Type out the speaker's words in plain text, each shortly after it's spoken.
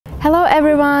Hello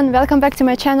everyone, welcome back to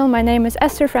my channel. My name is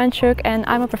Esther Franchuk and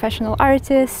I'm a professional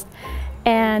artist.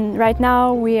 And right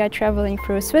now we are traveling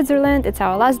through Switzerland. It's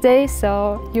our last day,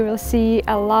 so you will see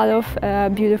a lot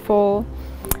of beautiful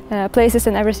places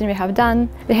and everything we have done.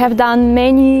 We have done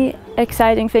many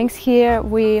exciting things here.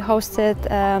 We hosted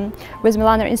with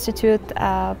Milano Institute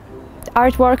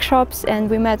art workshops, and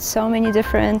we met so many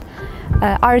different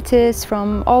artists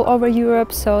from all over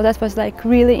Europe, so that was like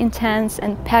really intense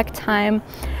and packed time.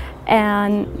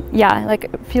 And yeah, like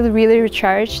feel really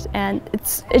recharged, and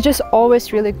it's just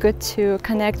always really good to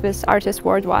connect with artists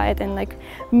worldwide and like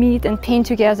meet and paint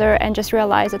together and just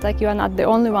realize that like you are not the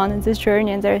only one in this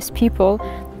journey, and there's people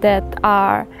that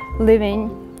are living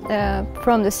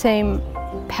from the same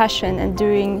passion and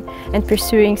doing and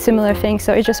pursuing similar things.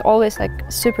 So it's just always like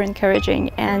super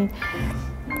encouraging, and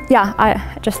yeah,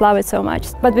 I just love it so much.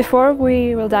 But before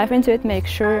we will dive into it, make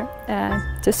sure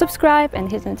to subscribe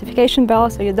and hit the notification bell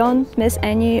so you don't miss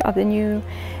any of the new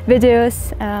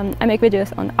videos. I make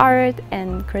videos on art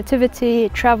and creativity,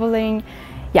 traveling.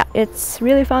 Yeah, it's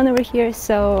really fun over here,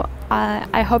 so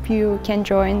I hope you can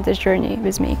join this journey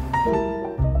with me.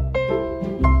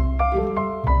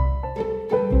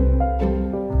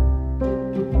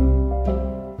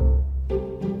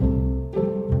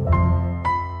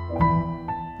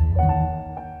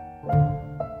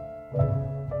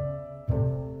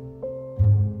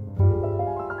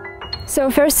 So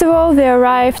first of all, we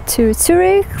arrived to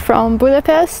Zurich from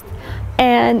Budapest,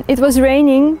 and it was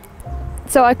raining,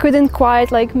 so I couldn't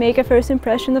quite like make a first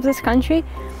impression of this country.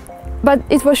 But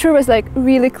it for sure was like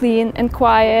really clean and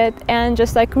quiet and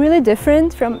just like really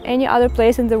different from any other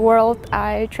place in the world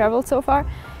I traveled so far.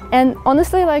 And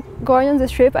honestly, like going on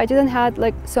this trip, I didn't have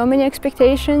like so many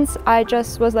expectations. I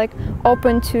just was like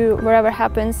open to whatever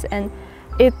happens, and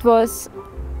it was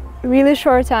really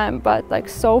short time, but like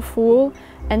so full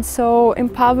and so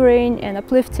empowering and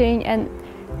uplifting. And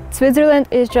Switzerland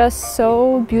is just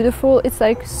so beautiful. It's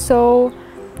like so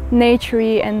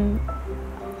naturey and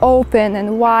open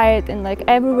and wide, and like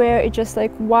everywhere it's just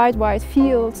like wide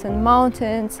fields and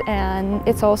mountains. And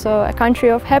it's also a country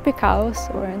of happy cows,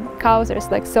 or cows, there's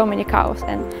like so many cows,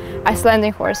 and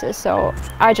Icelandic horses. So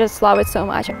I just love it so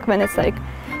much when it's like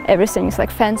everything's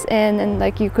like fenced in and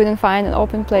like you couldn't find an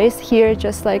open place. Here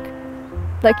just like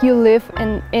you live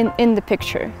in the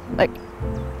picture. Like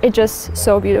it's just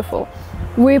so beautiful.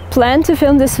 We planned to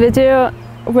film this video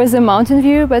with a mountain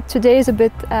view, but today is a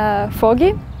bit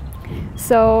foggy.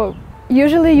 So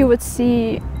usually you would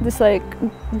see this like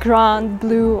grand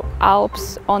blue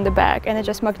Alps on the back, and it's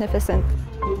just magnificent.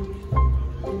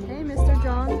 Hey, Mr.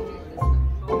 John.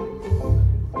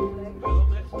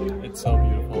 It's so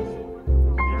beautiful.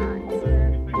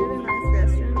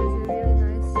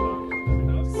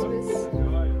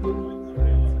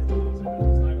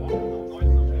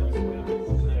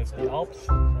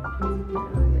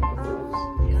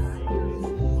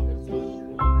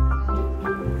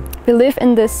 We live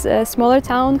in this smaller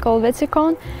town called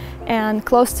Wetzikon, and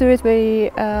close to it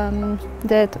we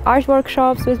did art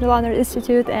workshops with Milano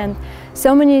Institute, and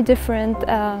so many different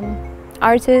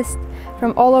artists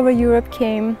from all over Europe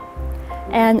came,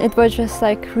 and it was just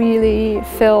like really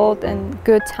filled and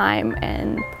good time,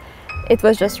 and it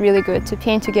was just really good to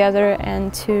paint together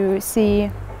and to see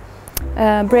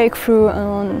breakthrough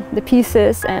on the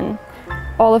pieces and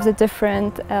all of the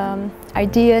different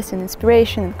ideas and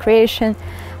inspiration and creation,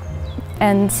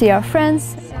 and see our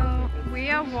friends. So we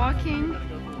are walking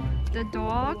the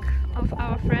dog of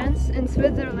our friends in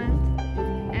Switzerland,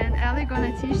 and Ellie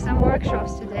gonna teach some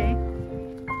workshops today.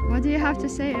 What do you have to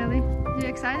say, Ellie? Are you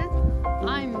excited?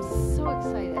 I'm so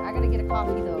excited. I gotta get a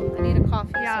coffee though. I need a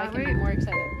coffee, yeah, so I can be more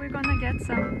excited. We're gonna get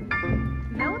some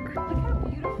milk. Look how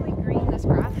beautifully green this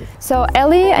grass is. So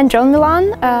Ellie and John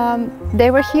Milan, they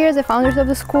were here, the founders of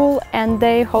the school, and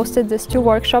they hosted these two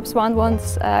workshops. One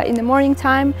was in the morning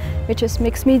time, which is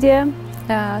mixed media.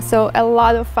 So a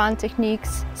lot of fun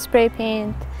techniques, spray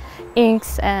paint,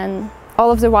 inks, and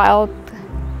all of the wild,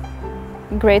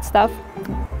 great stuff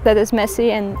that is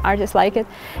messy and artists like it.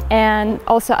 And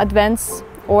also advanced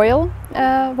oil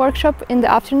workshop in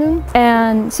the afternoon.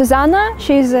 And Susanna,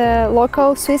 she's a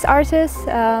local Swiss artist,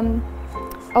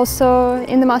 also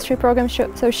in the mastery program,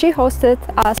 so she hosted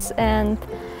us, and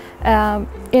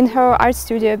in her art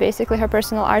studio, basically her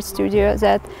personal art studio,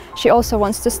 that she also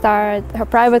wants to start her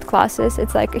private classes.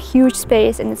 It's like a huge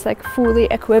space, and it's like fully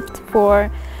equipped for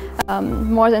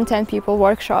more than 10 people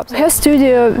workshops. Her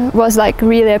studio was like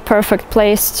really a perfect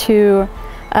place to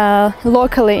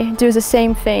locally do the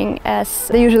same thing as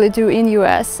they usually do in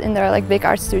US in their like big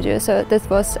art studios. So that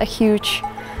was a huge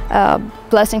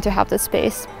blessing to have that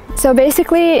space. So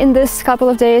basically in this couple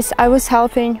of days I was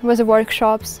helping with the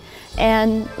workshops,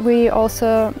 and we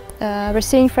also were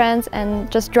seeing friends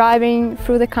and just driving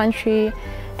through the country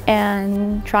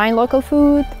and trying local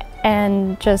food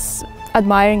and just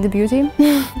admiring the beauty.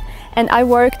 And I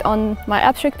worked on my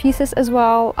abstract pieces as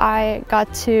well. I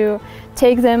got to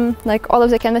take them, like all of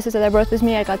the canvases that I brought with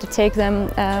me, I got to take them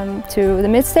to the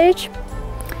mid-stage.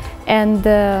 And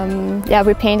yeah,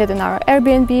 we painted in our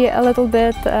Airbnb a little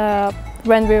bit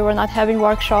when we were not having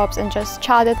workshops, and just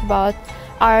chatted about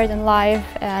art and life,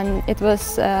 and it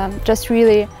was just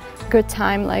really good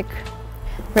time, like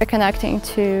reconnecting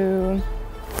to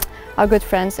our good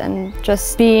friends and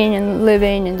just being and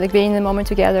living and like being in the moment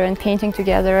together and painting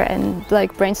together and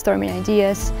like brainstorming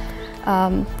ideas.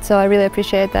 So I really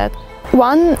appreciate that.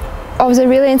 One of the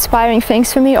really inspiring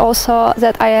things for me also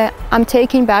that I'm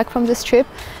taking back from this trip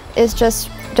is just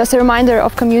a reminder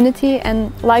of community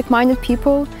and like-minded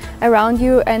people around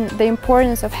you, and the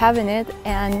importance of having it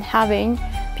and having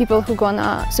people who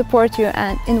gonna support you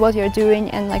and in what you're doing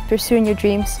and like pursuing your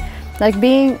dreams. Like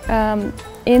being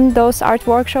in those art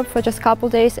workshops for just a couple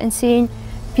days and seeing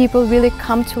people really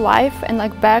come to life and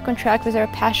like back on track with their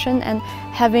passion, and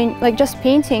having like just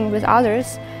painting with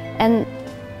others. And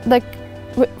like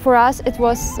for us it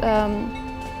was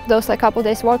those like couple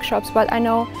days workshops, but I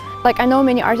know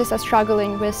many artists are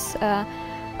struggling with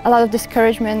a lot of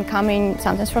discouragement coming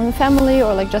sometimes from the family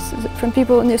or like just from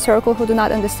people in your circle who do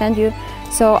not understand you.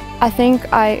 So I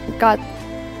think I got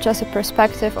just a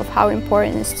perspective of how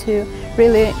important it is to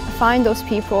really find those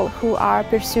people who are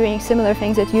pursuing similar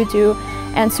things that you do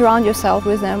and surround yourself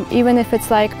with them, even if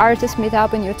it's like artist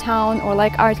meetup in your town or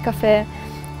like art cafe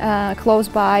close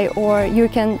by, or you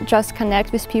can just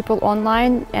connect with people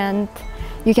online, and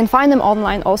you can find them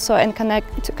online also and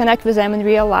connect with them in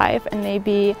real life, and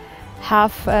maybe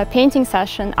have a painting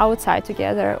session outside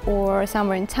together or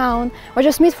somewhere in town, or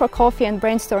just meet for coffee and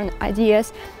brainstorm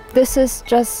ideas. This is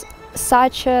just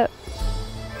such a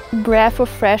breath of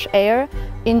fresh air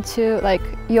into like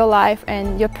your life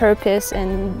and your purpose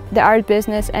and the art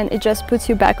business, and it just puts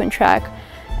you back on track,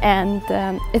 and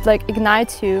it like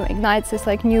ignites this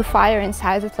like new fire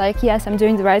inside. It's like, yes, I'm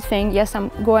doing the right thing, yes, I'm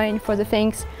going for the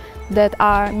things that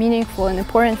are meaningful and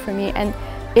important for me. And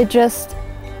it just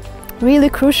really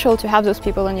crucial to have those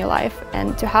people in your life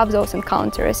and to have those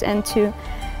encounters and to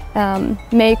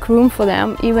make room for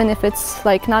them, even if it's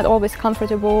like not always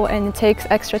comfortable and it takes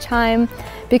extra time,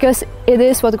 because it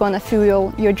is what's gonna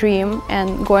fuel your dream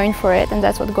and going for it, and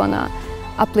that's what's gonna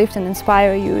uplift and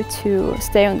inspire you to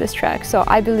stay on this track. So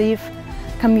I believe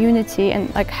community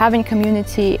and like having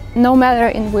community, no matter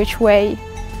in which way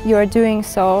you're doing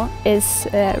so, is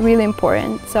really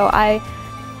important. So I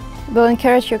will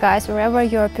encourage you guys, wherever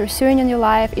you're pursuing in your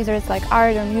life, either it's like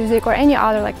art or music or any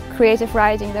other like creative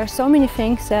writing, there's so many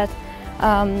things that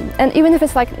and even if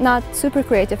it's like not super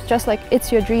creative, just like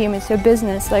it's your dream, it's your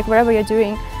business, like wherever you're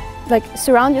doing, like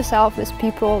surround yourself with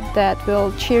people that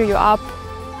will cheer you up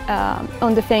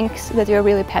on the things that you're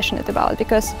really passionate about,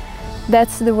 because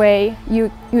that's the way you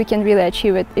can really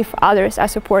achieve it, if others are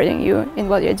supporting you in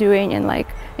what you're doing and like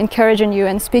encouraging you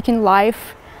and speaking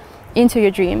life into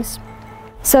your dreams.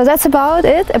 So that's about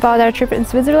it, about our trip in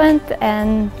Switzerland,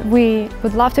 and we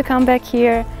would love to come back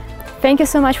here. Thank you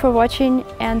so much for watching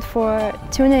and for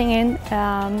tuning in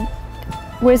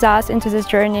with us into this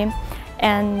journey,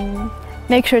 and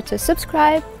make sure to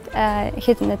subscribe,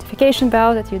 hit the notification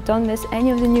bell that you don't miss any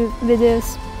of the new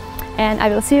videos, and I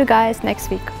will see you guys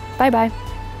next week. Bye bye!